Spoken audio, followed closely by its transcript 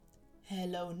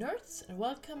Hello nerds and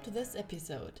welcome to this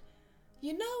episode.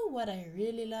 You know what I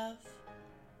really love?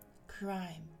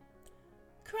 Crime.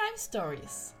 Crime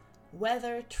stories.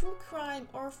 Whether true crime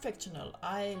or fictional,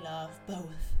 I love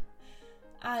both.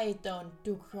 I don't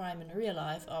do crime in real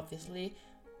life, obviously,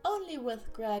 only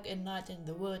with Greg in Night in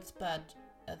the Woods, but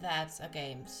that's a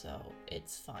game, so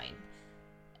it's fine.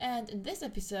 And in this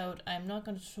episode, I'm not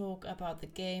going to talk about the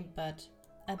game, but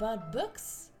about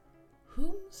books.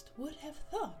 Whomst would have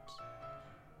thought?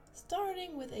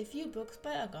 Starting with a few books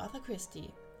by Agatha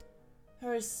Christie.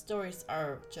 Her stories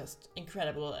are just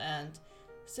incredible, and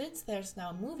since there's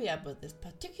now a movie about this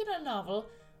particular novel,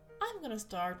 I'm gonna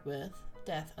start with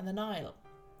Death on the Nile.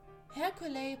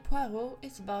 Hercule Poirot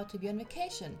is about to be on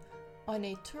vacation, on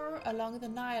a tour along the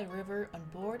Nile River on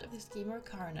board of the steamer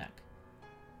Karnak.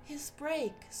 His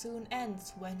break soon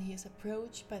ends when he is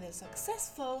approached by the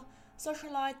successful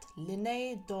socialite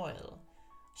Linnea Doyle.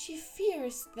 She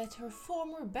fears that her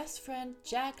former best friend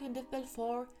Jacqueline de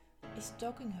Belfort is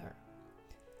stalking her.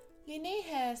 Linnea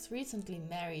has recently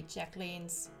married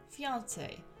Jacqueline's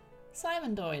fiancé,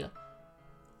 Simon Doyle,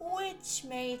 which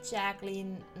made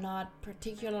Jacqueline not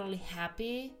particularly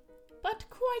happy, but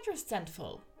quite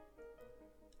resentful.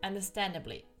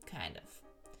 Understandably, kind of.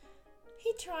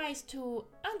 He tries to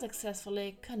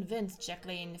unsuccessfully convince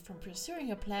Jacqueline from pursuing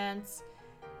her plans.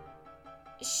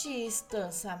 She still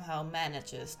somehow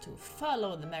manages to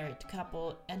follow the married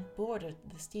couple and board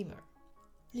the steamer.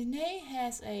 Linnea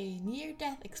has a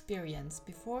near-death experience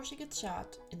before she gets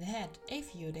shot in the head a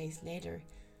few days later.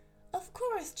 Of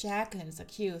course, Jacqueline is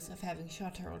accused of having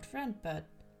shot her old friend, but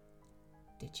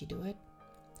did she do it?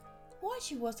 While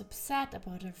she was upset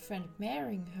about her friend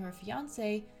marrying her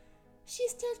fiancé, she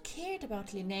still cared about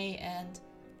Linnea and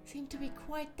seemed to be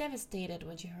quite devastated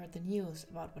when she heard the news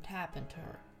about what happened to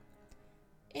her.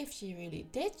 If she really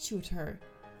did shoot her,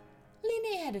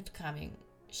 Linnea had it coming.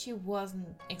 She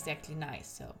wasn't exactly nice,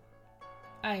 so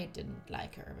I didn't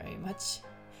like her very much.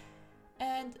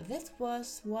 And this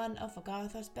was one of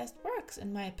Agatha's best works,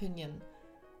 in my opinion.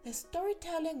 The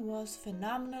storytelling was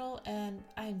phenomenal and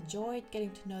I enjoyed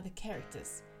getting to know the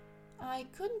characters. I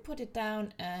couldn't put it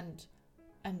down and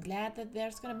I'm glad that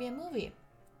there's gonna be a movie.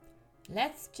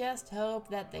 Let's just hope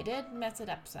that they didn't mess it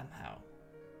up somehow.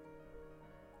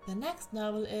 The next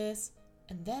novel is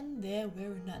And Then There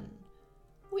Were None.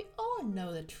 We all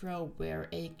know the trope where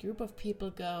a group of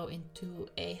people go into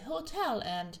a hotel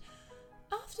and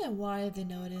after a while they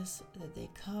notice that they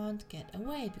can't get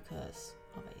away because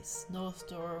of a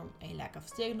snowstorm, a lack of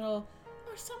signal,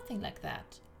 or something like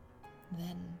that.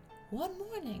 Then, one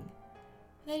morning,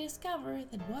 they discover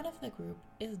that one of the group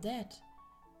is dead.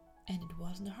 And it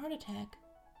wasn't a heart attack,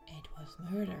 it was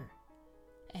murder.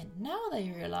 And now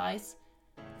they realize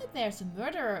that there's a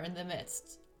murderer in the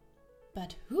midst.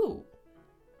 But who?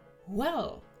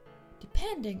 Well,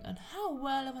 depending on how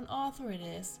well of an author it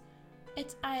is,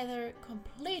 it's either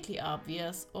completely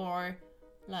obvious or,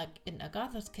 like in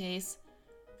Agatha's case,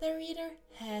 the reader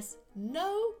has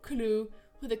no clue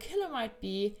who the killer might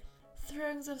be,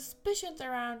 throwing suspicions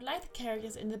around like the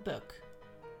characters in the book.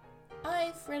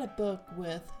 I've read a book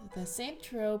with the same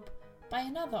trope by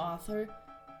another author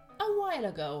a while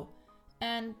ago,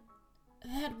 and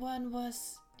that one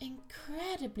was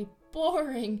incredibly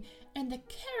boring, and the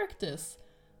characters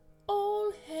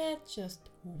all had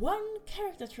just one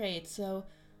character trait, so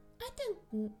I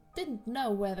didn't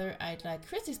know whether I'd like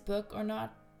Christie's book or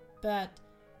not, but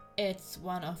it's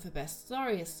one of the best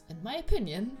stories in my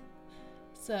opinion.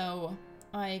 So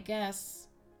I guess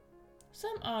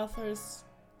some authors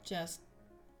just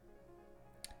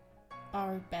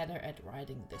are better at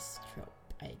writing this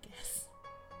trope, I guess.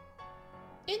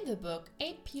 In the book,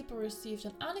 8 people received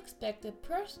an unexpected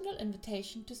personal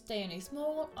invitation to stay on a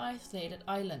small, isolated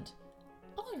island.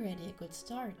 Already a good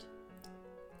start.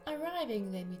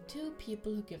 Arriving, they meet 2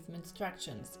 people who give them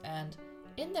instructions, and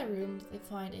in their rooms they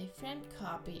find a framed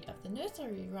copy of the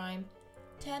nursery rhyme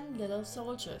 10 Little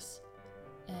Soldiers.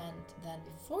 And then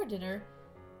before dinner,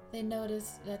 they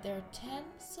notice that there are 10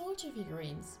 soldier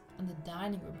figurines on the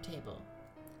dining room table.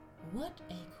 What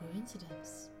a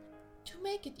coincidence! To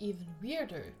make it even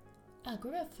weirder, a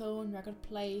gramophone record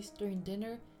plays during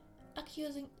dinner,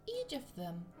 accusing each of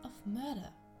them of murder.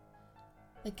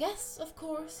 The guests, of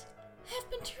course, have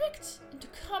been tricked into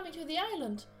coming to the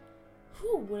island.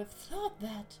 Who would have thought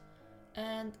that?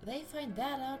 And they find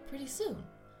that out pretty soon.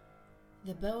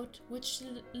 The boat which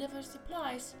delivers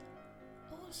supplies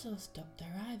also stopped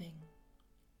arriving.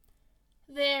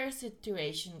 Their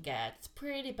situation gets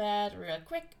pretty bad real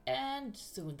quick, and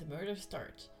soon the murders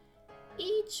start.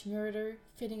 Each murder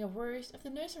fitting a verse of the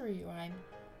nursery rhyme,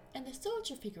 and the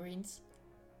soldier figurines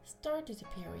start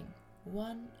disappearing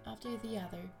one after the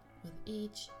other with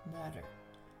each murder.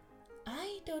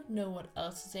 I don't know what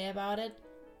else to say about it.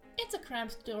 It's a crime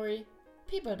story.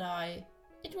 People die.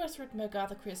 It was written by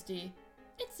Agatha Christie.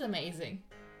 It's amazing.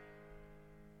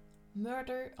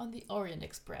 Murder on the Orient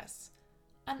Express.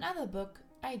 Another book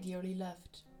I dearly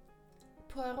loved.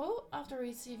 Poirot, after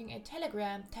receiving a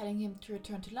telegram telling him to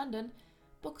return to London,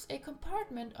 books a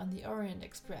compartment on the Orient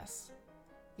Express.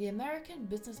 The American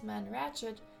businessman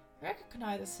Ratchet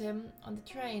recognizes him on the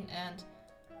train and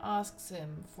asks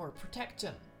him for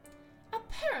protection.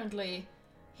 Apparently,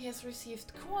 he has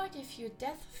received quite a few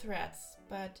death threats,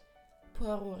 but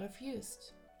Poirot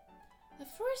refused. The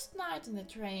first night on the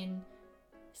train,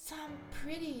 some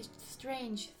pretty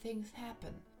strange things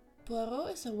happen.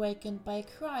 Poirot is awakened by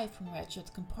a cry from Ratchet's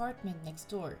compartment next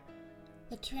door.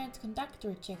 The train's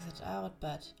conductor checks it out,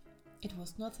 but it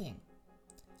was nothing.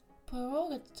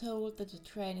 Poirot gets told that the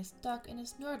train is stuck in a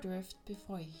snowdrift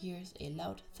before he hears a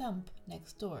loud thump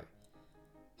next door.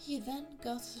 He then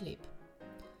goes to sleep.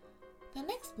 The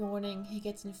next morning he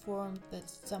gets informed that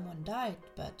someone died,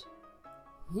 but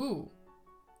who?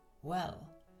 Well,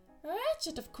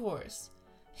 Ratchet, of course.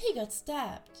 He got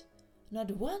stabbed. Not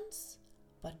once,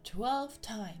 but 12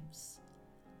 times.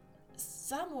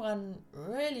 Someone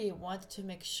really wanted to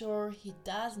make sure he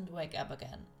doesn't wake up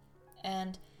again.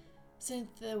 And since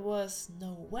there was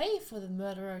no way for the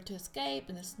murderer to escape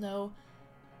in the snow,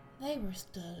 they were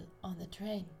still on the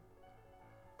train.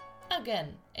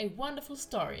 Again, a wonderful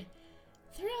story.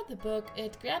 Throughout the book,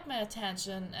 it grabbed my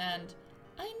attention, and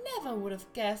I never would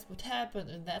have guessed what happened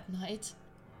in that night.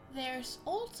 There's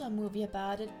also a movie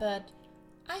about it, but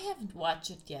I haven't watched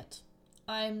it yet.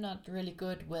 I'm not really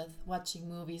good with watching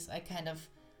movies. I kind of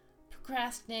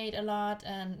procrastinate a lot,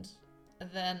 and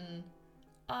then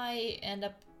I end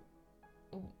up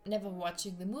never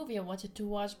watching the movie I wanted to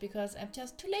watch because I'm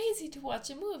just too lazy to watch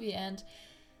a movie, and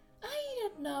I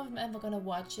don't know if I'm ever gonna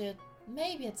watch it.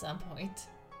 Maybe at some point.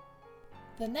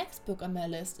 The next book on my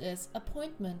list is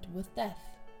Appointment with Death.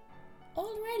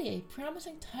 Already a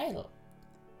promising title.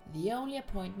 The only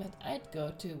appointment I'd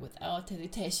go to without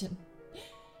hesitation.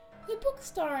 The book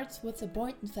starts with the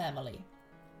Boynton family.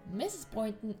 Mrs.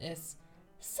 Boynton is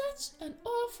such an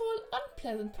awful,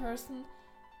 unpleasant person.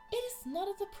 It is not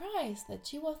a surprise that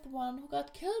she was the one who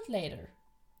got killed later.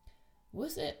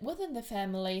 Within the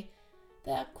family,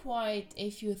 there are quite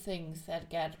a few things that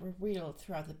get revealed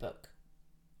throughout the book.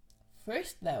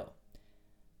 First, though,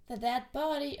 the dead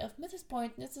body of Mrs.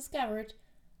 Boynton is discovered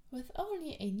with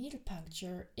only a needle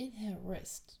puncture in her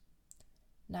wrist.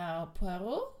 Now,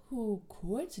 Poirot, who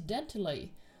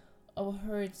coincidentally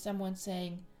overheard someone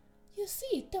saying, "You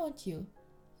see, don't you,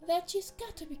 that she's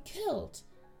got to be killed,"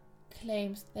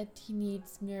 claims that he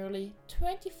needs merely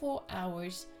 24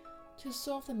 hours to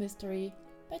solve the mystery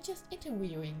by just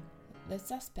interviewing the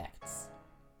suspects.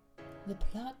 The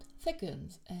plot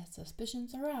thickens as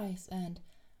suspicions arise, and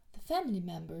the family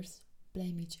members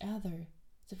blame each other,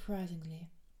 surprisingly.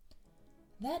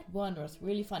 That one was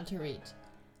really fun to read.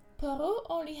 Poirot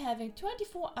only having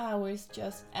 24 hours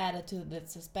just added to the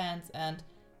suspense, and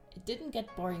it didn't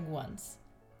get boring once.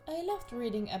 I loved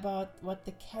reading about what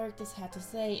the characters had to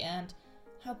say and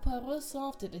how Poirot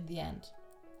solved it in the end.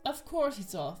 Of course he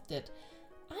solved it.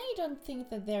 I don't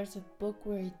think that there's a book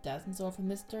where he doesn't solve a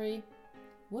mystery.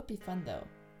 Would be fun though.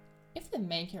 If the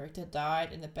main character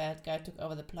died and the bad guy took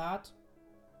over the plot,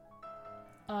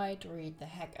 I'd read the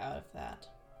heck out of that.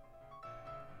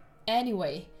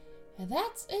 Anyway,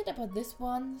 that's it about this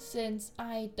one, since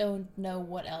I don't know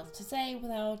what else to say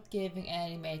without giving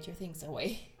any major things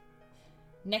away.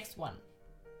 Next one.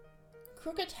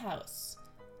 Crooked House.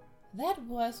 That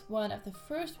was one of the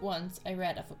first ones I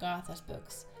read of Agatha's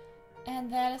books,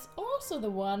 and that is also the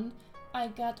one I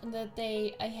got on the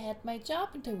day I had my job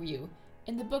interview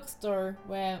in the bookstore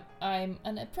where I'm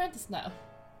an apprentice now.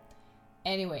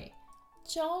 Anyway,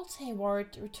 Charles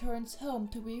Hayward returns home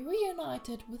to be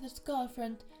reunited with his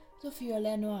girlfriend Sophia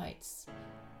Lenoides.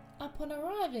 Upon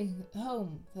arriving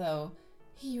home, though,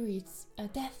 he reads a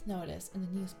death notice in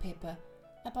the newspaper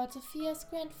about Sophia's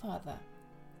grandfather.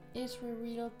 It is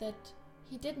revealed that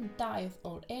he didn't die of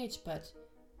old age, but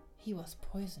he was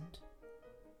poisoned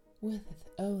with his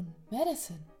own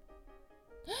medicine.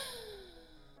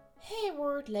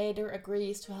 Hayward later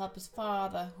agrees to help his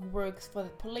father, who works for the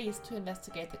police, to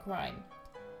investigate the crime.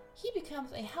 He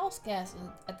becomes a house guest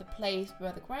at the place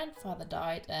where the grandfather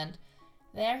died, and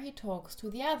there he talks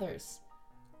to the others,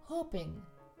 hoping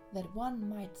that one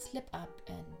might slip up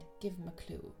and give him a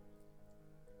clue.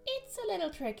 It's a little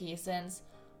tricky since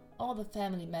all the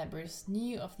family members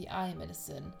knew of the eye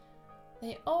medicine.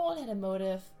 They all had a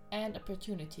motive and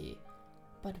opportunity,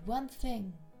 but one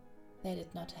thing they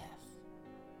did not have.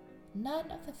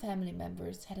 None of the family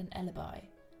members had an alibi.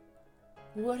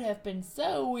 Would have been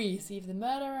so easy if the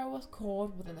murderer was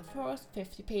caught within the first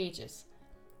 50 pages.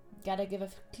 Gotta give a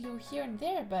clue here and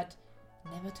there, but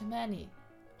never too many.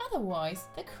 Otherwise,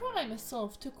 the crime is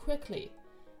solved too quickly.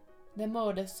 The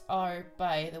motives are,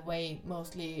 by the way,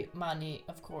 mostly money,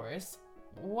 of course.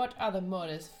 What other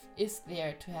motive is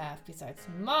there to have besides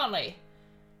money?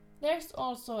 There's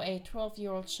also a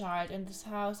 12-year-old child in this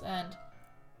house, and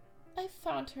I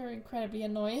found her incredibly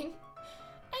annoying.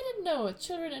 I didn't know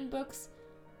children in books,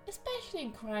 especially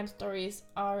in crime stories,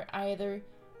 are either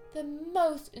the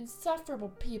most insufferable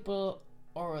people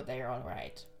or they're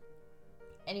alright.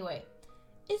 Anyway,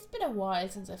 it's been a while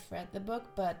since I've read the book,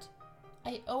 but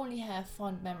I only have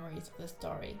fond memories of the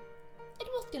story. It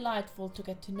was delightful to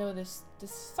get to know this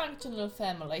dysfunctional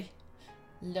family.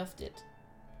 Loved it.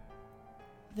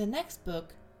 The next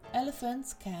book,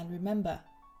 Elephants Can Remember.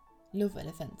 Love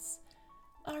Elephants.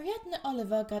 Ariadne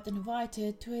Oliver got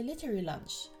invited to a literary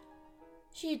lunch.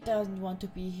 She doesn't want to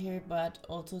be here, but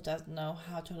also doesn't know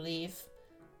how to leave.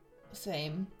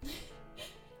 Same.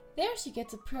 There she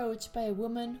gets approached by a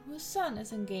woman whose son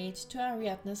is engaged to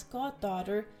Ariadne's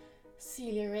goddaughter,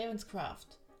 Celia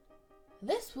Ravenscroft.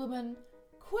 This woman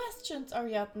questions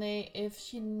Ariadne if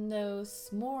she knows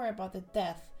more about the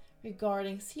death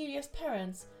regarding Celia's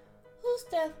parents, whose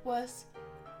death was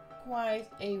quite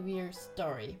a weird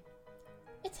story.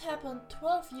 It happened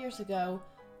 12 years ago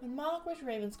when Margaret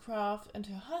Ravenscroft and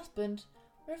her husband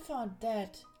were found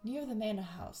dead near the manor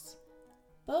house.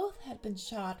 Both had been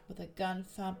shot with a gun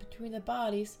found between the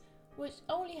bodies, which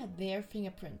only had their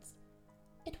fingerprints.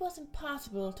 It was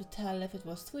impossible to tell if it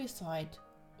was suicide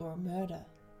or murder.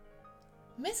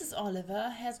 Mrs. Oliver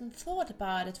hasn't thought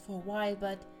about it for a while,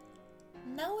 but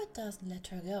now it doesn't let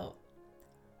her go.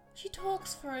 She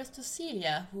talks first to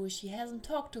Celia, who she hasn't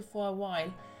talked to for a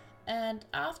while, and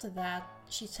after that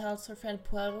she tells her friend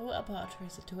Poirot about her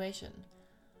situation.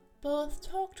 Both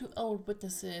talk to old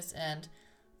witnesses and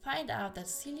find out that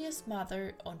Celia's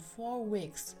mother owned 4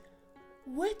 wigs,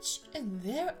 which in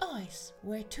their eyes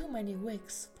were too many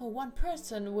wigs for one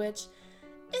person, which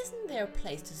isn't their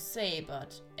place to say,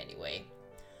 but anyway.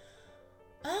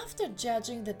 After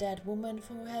judging the dead woman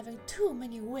for having too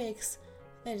many wigs,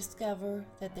 they discover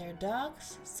that their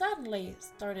dogs suddenly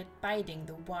started biting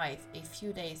the wife a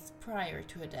few days prior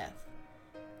to her death.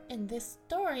 In this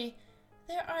story,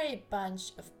 there are a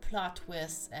bunch of plot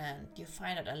twists and you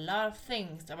find out a lot of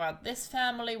things about this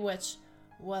family, which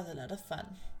was a lot of fun.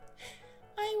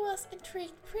 I was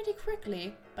intrigued pretty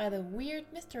quickly by the weird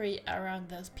mystery around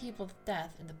those people's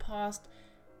death in the past,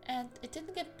 and it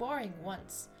didn't get boring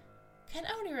once. Can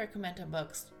only recommend her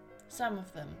books, some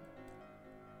of them.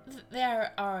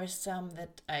 There are some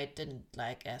that I didn't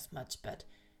like as much, but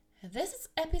this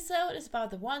episode is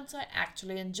about the ones I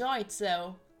actually enjoyed,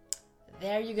 so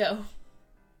there you go.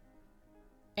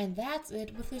 And that's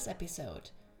it with this episode.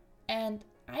 And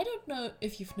I don't know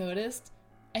if you've noticed,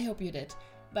 I hope you did,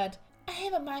 but I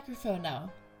have a microphone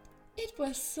now. It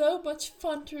was so much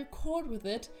fun to record with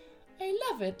it. I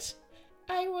love it.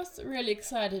 I was really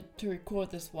excited to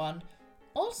record this one.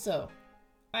 Also,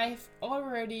 I've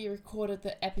already recorded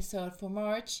the episode for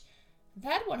March.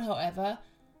 That one, however,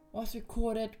 was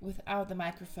recorded without the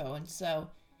microphone, so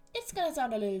it's gonna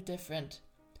sound a little different.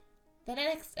 The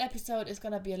next episode is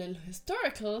gonna be a little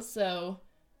historical, so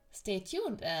stay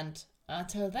tuned, and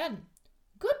until then,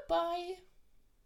 goodbye!